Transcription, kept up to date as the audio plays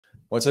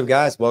What's up,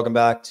 guys? Welcome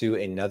back to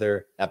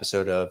another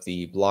episode of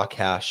the Block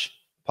Hash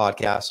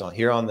podcast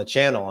here on the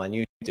channel on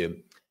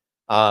YouTube.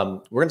 We're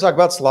going to talk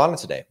about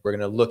Solana today. We're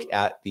going to look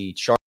at the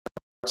charts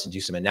and do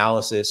some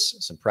analysis,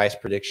 some price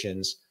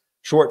predictions,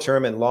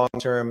 short-term and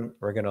long-term.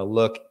 We're going to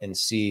look and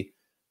see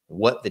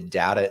what the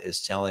data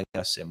is telling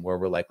us and where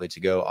we're likely to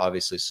go.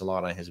 Obviously,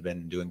 Solana has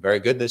been doing very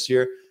good this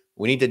year.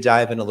 We need to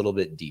dive in a little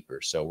bit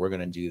deeper. So we're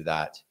going to do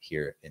that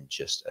here in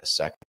just a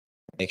second.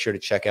 Make sure to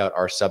check out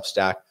our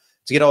Substack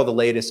to get all the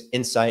latest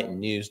insight and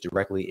news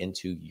directly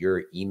into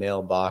your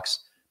email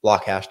box.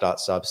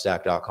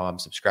 blockhash.substack.com.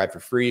 Subscribe for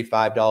free,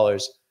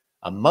 $5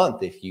 a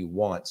month if you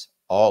want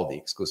all the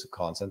exclusive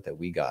content that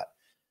we got.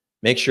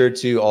 Make sure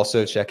to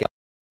also check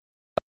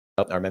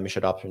out our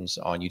membership options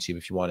on YouTube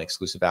if you want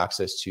exclusive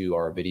access to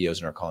our videos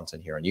and our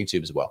content here on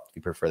YouTube as well, if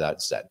you prefer that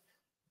instead.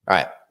 All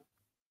right.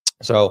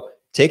 So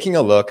taking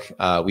a look,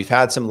 we've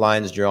had some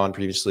lines drawn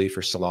previously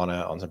for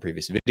Solana on some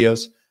previous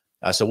videos.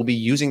 So we'll be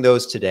using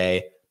those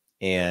today.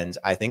 And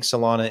I think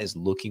Solana is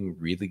looking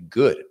really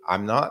good.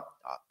 I'm not,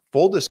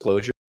 full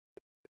disclosure,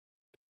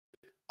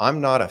 I'm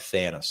not a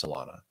fan of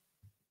Solana.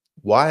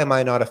 Why am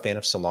I not a fan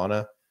of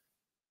Solana?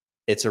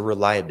 It's a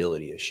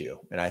reliability issue.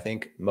 And I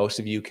think most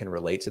of you can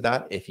relate to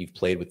that if you've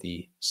played with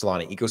the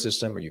Solana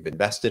ecosystem or you've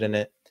invested in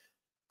it.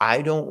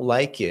 I don't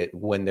like it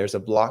when there's a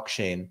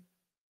blockchain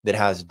that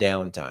has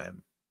downtime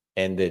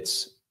and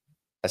it's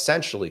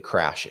essentially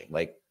crashing.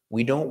 Like,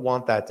 we don't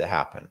want that to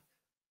happen.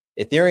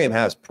 Ethereum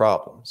has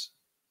problems,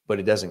 but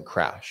it doesn't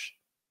crash.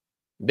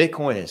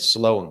 Bitcoin is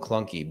slow and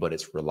clunky, but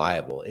it's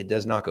reliable. It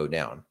does not go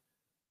down.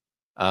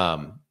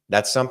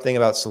 That's something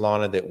about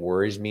Solana that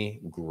worries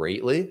me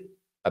greatly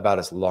about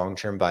its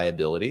long-term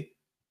viability.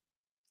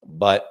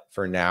 But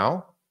for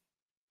now,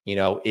 you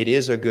know, it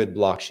is a good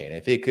blockchain.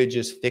 If it could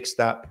just fix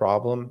that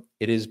problem,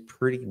 it is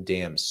pretty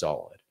damn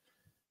solid.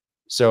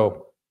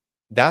 So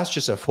that's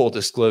just a full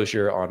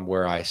disclosure on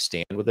where I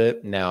stand with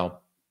it. Now,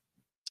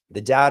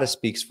 the data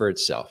speaks for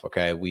itself,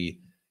 okay?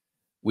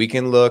 We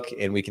can look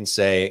and we can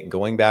say,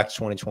 going back to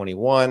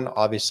 2021,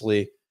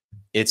 obviously,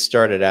 it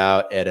started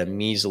out at a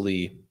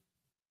measly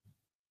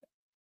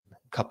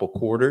couple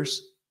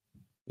quarters.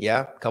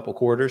 Yeah, a couple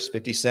quarters,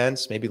 50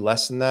 cents, maybe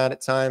less than that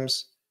at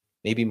times,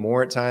 maybe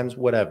more at times,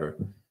 whatever.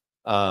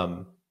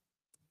 And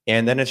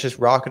then it's just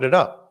rocketed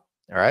up.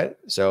 All right.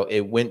 So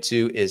it went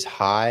to as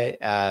high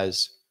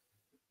as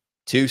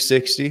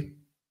 260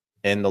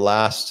 in the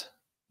last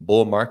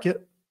bull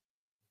market.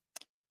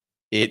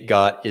 It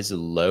got as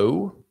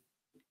low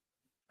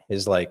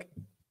is like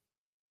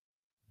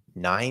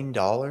 $9,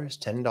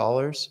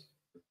 $10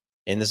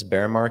 in this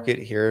bear market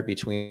here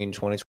between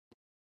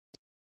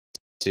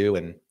 2022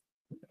 and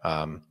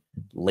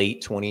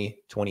late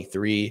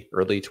 2023,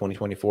 early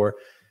 2024,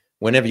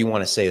 whenever you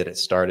want to say that it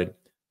started.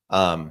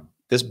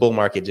 This bull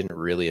market didn't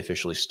really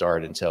officially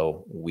start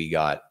until we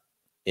got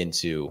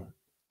into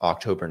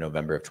October,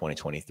 November of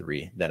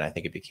 2023. Then I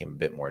think it became a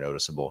bit more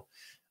noticeable.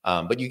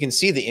 But you can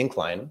see the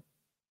incline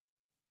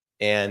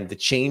and the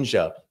change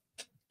up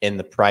in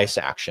the price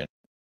action.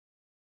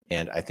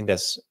 And I think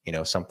that's, you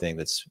know, something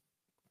that's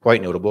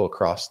quite notable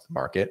across the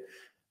market.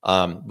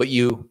 But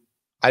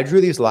I drew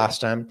these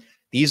last time.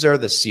 These are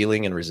the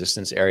ceiling and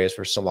resistance areas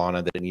for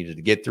Solana that it needed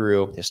to get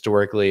through.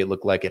 Historically, it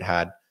looked like it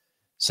had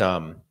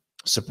some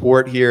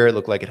support here. It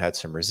looked like it had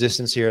some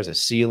resistance here as a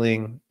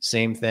ceiling.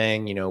 Same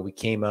thing. You know, we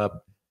came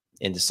up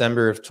in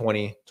December of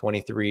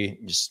 2023,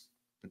 just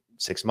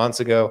 6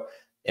 months ago,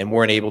 and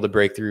weren't able to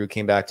break through,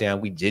 came back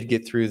down. We did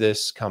get through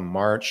this come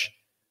March.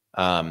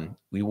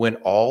 We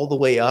went all the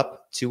way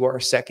up to our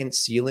second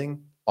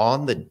ceiling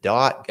on the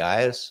dot,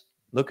 guys.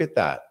 Look at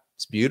that.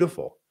 It's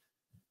beautiful.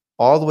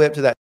 All the way up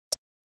to that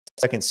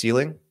second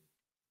ceiling,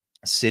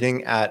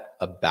 sitting at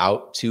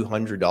about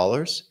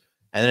 $200,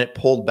 and then it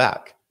pulled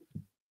back.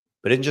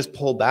 But it didn't just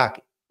pull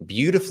back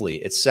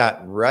beautifully. It sat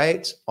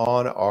right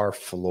on our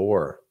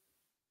floor.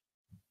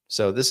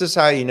 So this is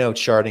how you know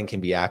charting can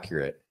be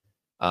accurate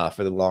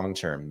for the long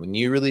term. When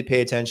you really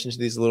pay attention to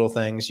these little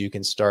things, you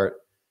can start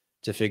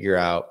to figure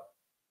out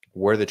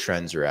where the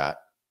trends are at.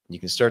 You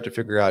can start to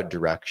figure out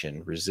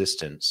direction,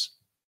 resistance,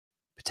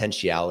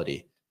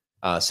 potentiality.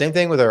 Same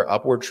thing with our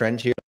upward trend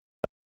here.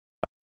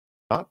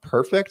 Not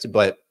perfect,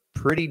 but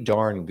pretty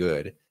darn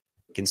good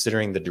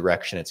considering the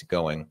direction it's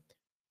going.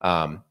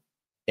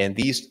 And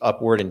these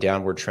upward and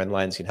downward trend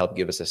lines can help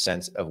give us a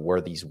sense of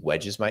where these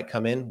wedges might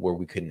come in, where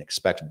we couldn't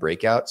expect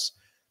breakouts.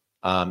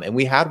 And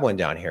we had one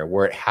down here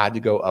where it had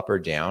to go up or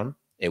down.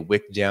 It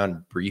wicked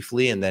down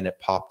briefly, and then it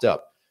popped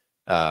up.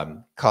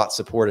 Caught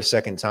support a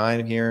second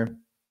time here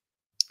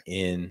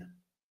in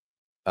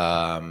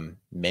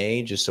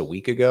May, just a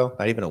week ago,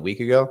 not even a week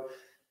ago.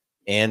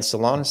 And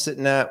Solana's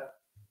sitting at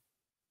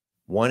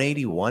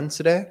 181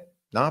 today.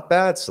 Not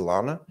bad,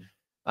 Solana.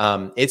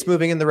 It's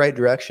moving in the right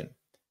direction.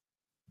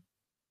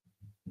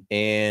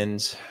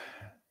 And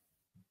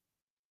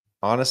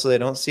honestly, I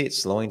don't see it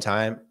slowing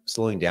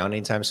down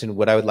anytime soon.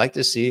 What I would like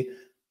to see,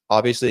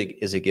 obviously,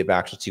 is it get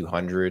back to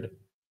 200.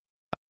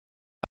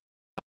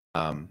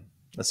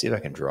 Let's see if I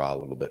can draw a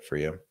little bit for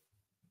you.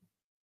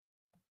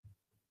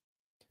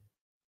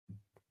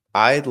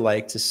 I'd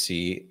like to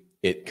see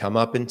it come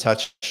up and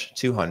touch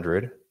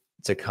 200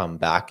 to come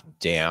back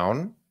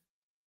down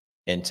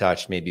and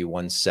touch maybe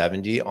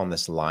 170 on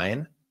this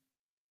line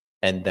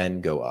and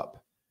then go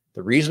up.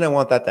 The reason I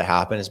want that to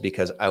happen is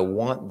because I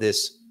want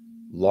this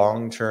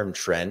long-term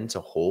trend to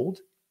hold,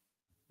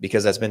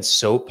 because that's been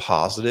so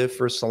positive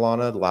for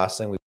Solana. The last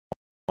thing we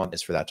want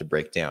is for that to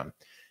break down. And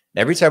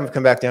every time we've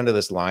come back down to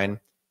this line,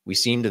 we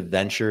seem to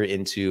venture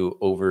into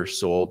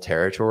oversold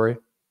territory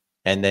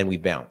and then we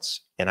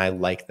bounce. And I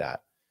like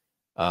that.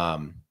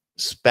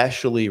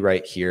 Especially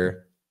right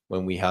here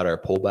when we had our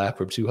pullback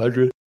from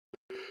 200.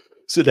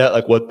 Sit at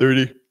like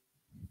 130.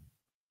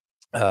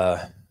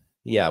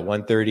 Yeah,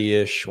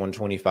 130-ish,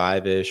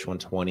 125-ish,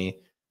 120.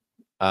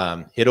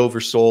 Hit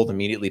oversold,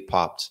 immediately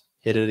popped.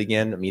 Hit it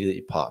again,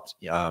 immediately popped.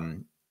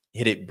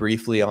 Hit it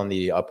briefly on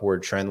the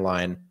upward trend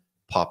line,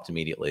 popped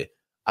immediately.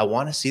 I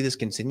want to see this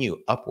continue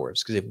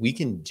upwards, because if we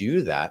can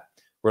do that,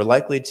 we're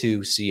likely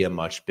to see a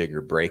much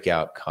bigger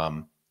breakout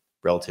come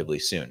relatively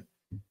soon.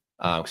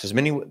 Because there's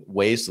many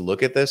ways to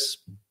look at this,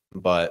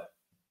 but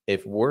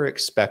if we're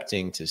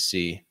expecting to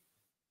see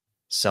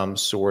some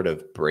sort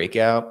of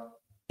breakout,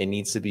 it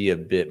needs to be a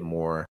bit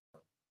more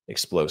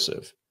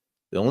explosive.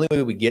 The only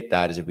way we get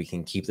that is if we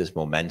can keep this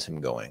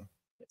momentum going.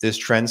 If this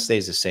trend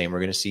stays the same, we're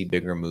going to see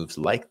bigger moves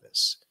like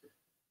this.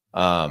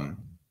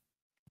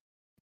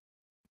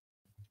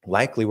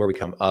 Likely where we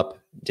come up,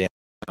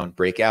 down,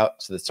 break out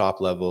to the top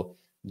level,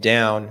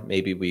 down,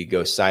 maybe we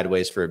go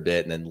sideways for a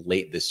bit, and then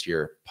late this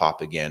year,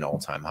 pop again,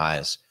 all-time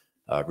highs,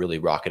 really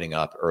rocketing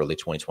up early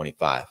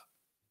 2025.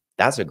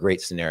 That's a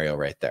great scenario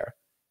right there.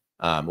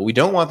 What we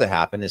don't want to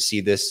happen is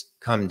see this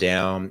come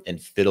down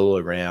and fiddle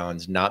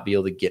around, not be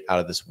able to get out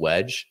of this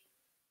wedge,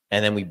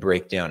 and then we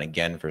break down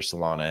again for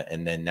Solana,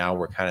 and then now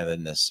we're kind of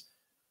in this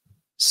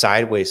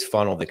sideways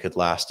funnel that could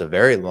last a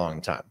very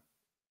long time.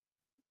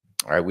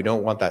 All right, we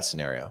don't want that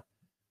scenario.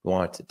 We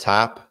want it to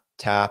tap,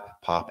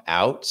 tap, pop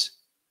out,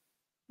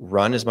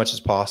 run as much as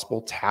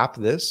possible, tap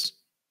this,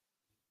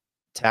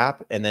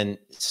 tap, and then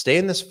stay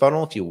in this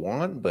funnel if you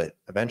want, but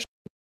eventually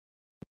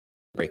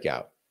break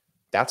out.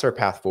 That's our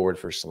path forward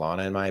for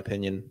Solana, in my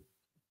opinion.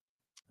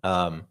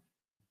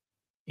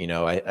 You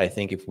know, I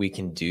think if we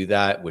can do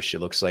that, which it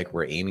looks like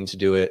we're aiming to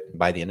do it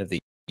by the end of the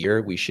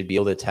year, we should be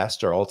able to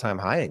test our all-time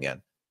high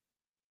again.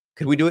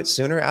 Could we do it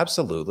sooner?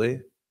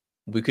 Absolutely.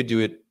 We could do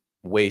it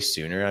way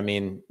sooner. I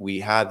mean, we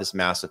had this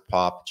massive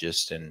pop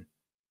just in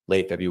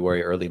late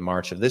February, early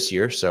March of this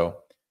year. So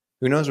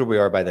who knows where we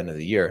are by the end of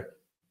the year.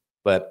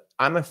 But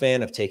I'm a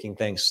fan of taking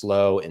things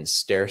slow and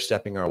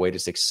stair-stepping our way to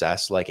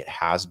success like it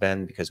has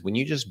been, because when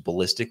you just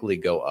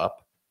ballistically go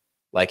up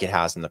like it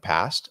has in the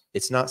past,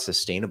 it's not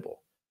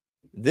sustainable.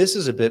 This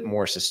is a bit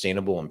more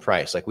sustainable in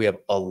price. Like, we have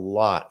a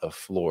lot of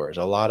floors,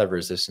 a lot of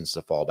resistance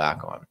to fall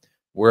back on.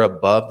 We're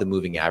above the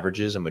moving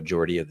averages a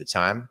majority of the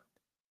time.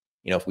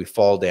 You know, if we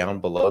fall down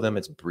below them,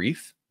 it's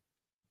brief.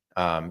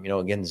 You know,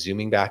 again,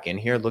 zooming back in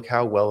here, look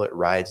how well it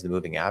rides the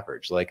moving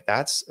average. Like,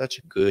 that's such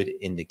a good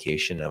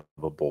indication of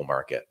a bull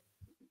market.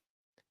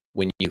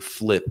 When you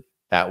flip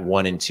that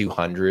 1 in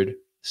 200,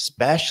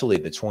 especially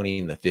the 20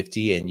 and the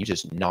 50, and you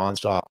just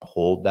nonstop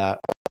hold that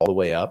all the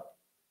way up,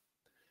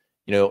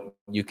 you know,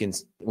 you can,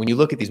 when you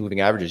look at these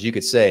moving averages, you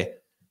could say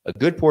a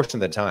good portion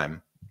of the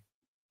time,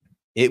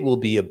 it will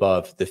be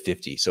above the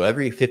 50. So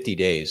every 50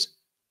 days,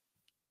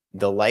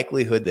 the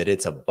likelihood that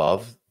it's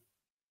above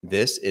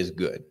this is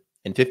good.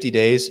 In 50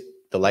 days,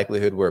 the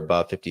likelihood we're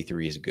above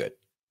 53 is good.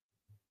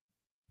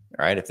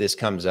 All right. If this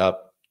comes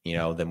up, you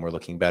know, then we're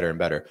looking better and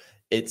better.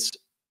 It's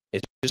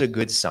just a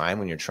good sign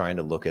when you're trying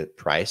to look at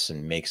price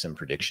and make some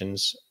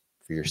predictions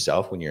for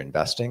yourself when you're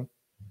investing.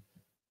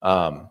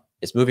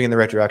 It's moving in the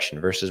right direction,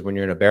 versus when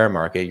you're in a bear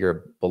market,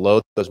 you're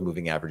below those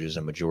moving averages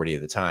a majority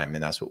of the time.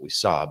 And that's what we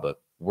saw,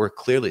 but we're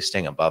clearly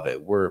staying above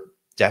it. We're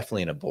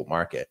definitely in a bull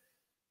market.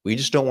 We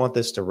just don't want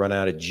this to run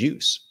out of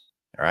juice.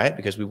 All right.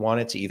 Because we want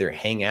it to either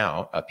hang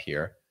out up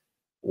here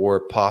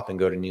or pop and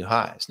go to new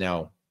highs.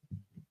 Now,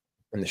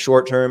 in the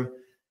short term,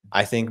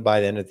 I think by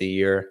the end of the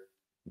year,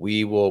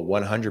 we will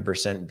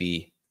 100%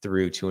 be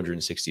through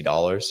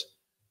 $260.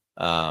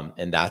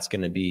 And that's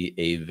going to be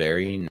a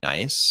very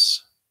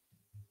nice,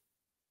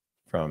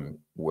 from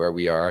where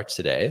we are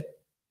today,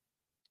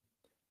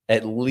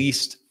 at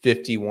least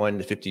 51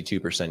 to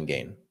 52%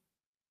 gain.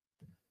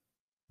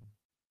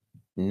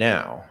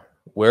 Now,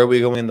 where are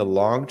we going in the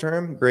long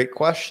term? Great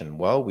question.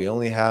 Well, we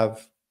only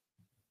have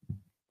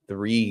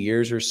 3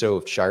 years or so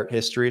of chart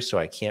history, so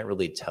I can't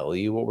really tell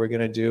you what we're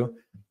going to do.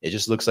 It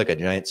just looks like a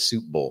giant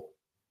soup bowl.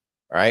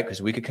 All right,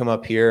 because we could come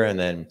up here and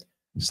then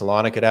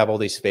Solana could have all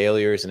these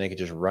failures and it could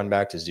just run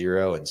back to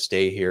zero and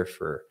stay here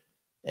for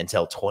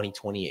until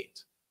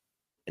 2028.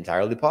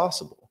 Entirely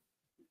possible.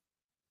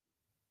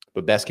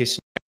 But best case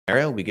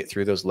scenario, we get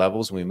through those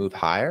levels and we move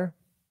higher.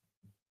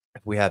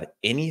 If we have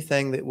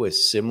anything that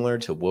was similar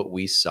to what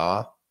we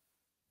saw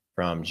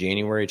from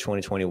January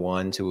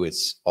 2021 to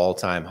its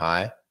all-time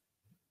high,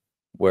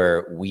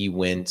 where we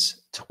went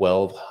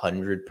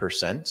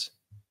 1,200%,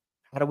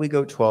 how do we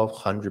go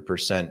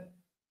 1,200%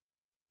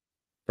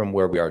 from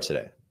where we are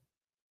today?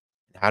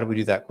 How do we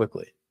do that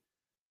quickly?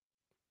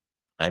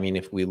 I mean,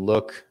 if we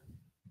look,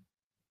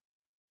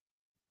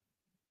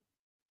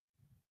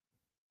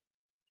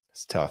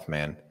 it's tough,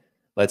 man.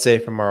 Let's say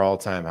from our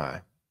all-time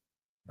high,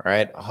 all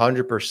right?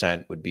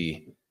 100% would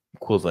be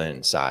equivalent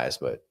in size,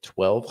 but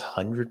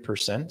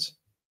 1,200%?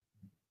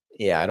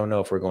 Yeah, I don't know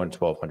if we're going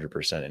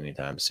 1,200%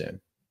 anytime soon.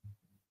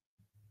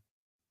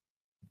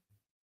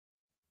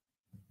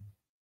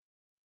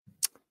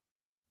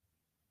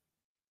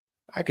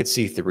 I could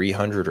see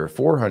 300 or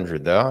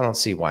 400 though. I don't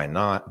see why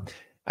not.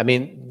 I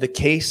mean, the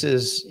case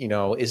is,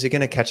 is it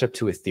going to catch up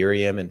to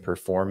Ethereum and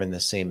perform in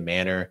the same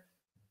manner?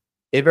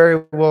 It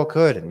very well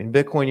could. I mean,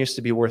 Bitcoin used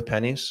to be worth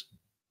pennies.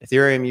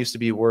 Ethereum used to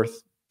be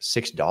worth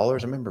 $6. I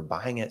remember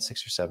buying it $6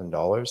 or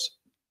 $7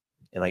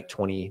 in like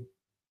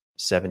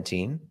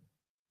 2017.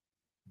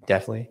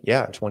 Definitely.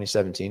 Yeah,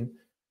 2017.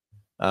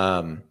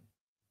 Again,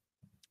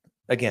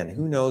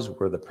 who knows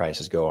where the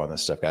prices go on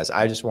this stuff, guys?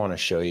 I just want to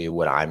show you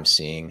what I'm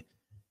seeing.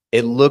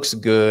 It looks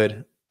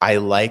good. I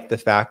like the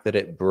fact that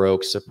it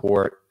broke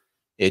support.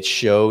 It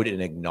showed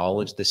and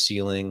acknowledged the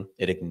ceiling.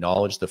 It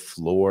acknowledged the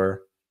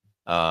floor.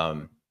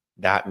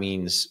 That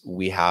means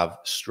we have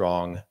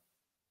strong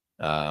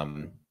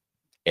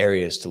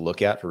areas to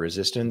look at for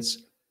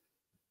resistance.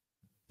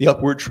 The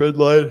upward trend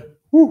line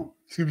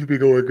seems to be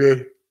going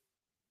good.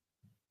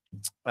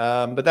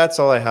 But that's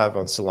all I have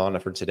on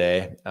Solana for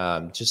today.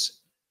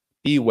 Just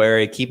be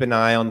wary. Keep an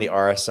eye on the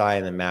RSI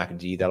and the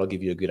MACD. That'll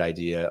give you a good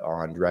idea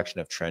on direction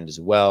of trend as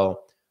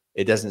well.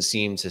 It doesn't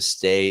seem to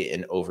stay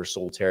in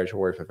oversold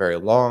territory for very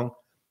long.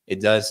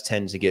 It does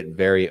tend to get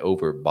very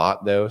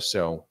overbought though.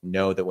 So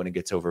know that when it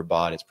gets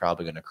overbought, it's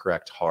probably going to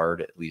correct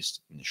hard, at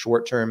least in the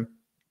short term.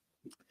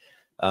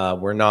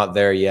 We're not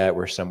there yet.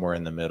 We're somewhere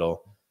in the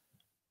middle.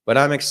 But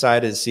I'm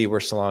excited to see where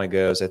Solana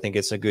goes. I think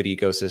it's a good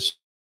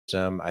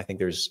ecosystem. I think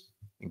there's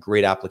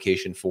great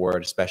application for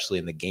it, especially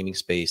in the gaming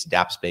space,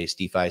 DApp space,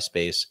 DeFi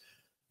space.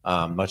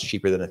 Much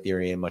cheaper than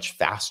Ethereum, much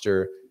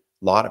faster.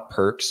 A lot of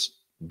perks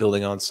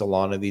building on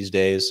Solana these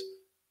days.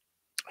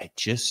 I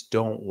just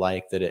don't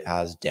like that it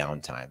has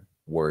downtime.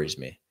 Worries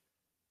me.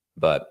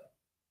 But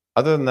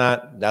other than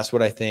that, that's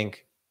what I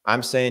think.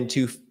 I'm saying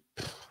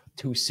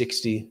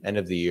 260 end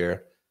of the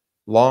year.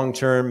 Long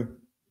term,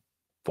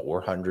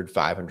 $400,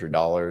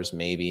 $500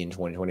 maybe in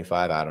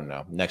 2025. I don't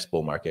know. Next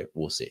bull market,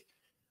 we'll see.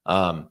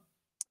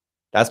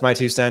 That's my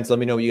 2 cents. Let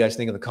me know what you guys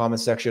think in the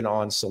comment section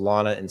on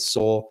Solana and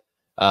Sol.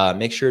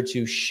 Make sure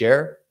to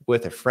share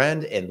with a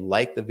friend and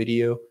like the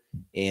video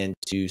and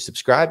to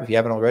subscribe if you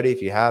haven't already.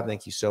 If you have,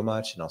 thank you so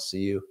much. And I'll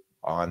see you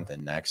on the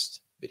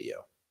next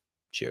video.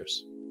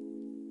 Cheers.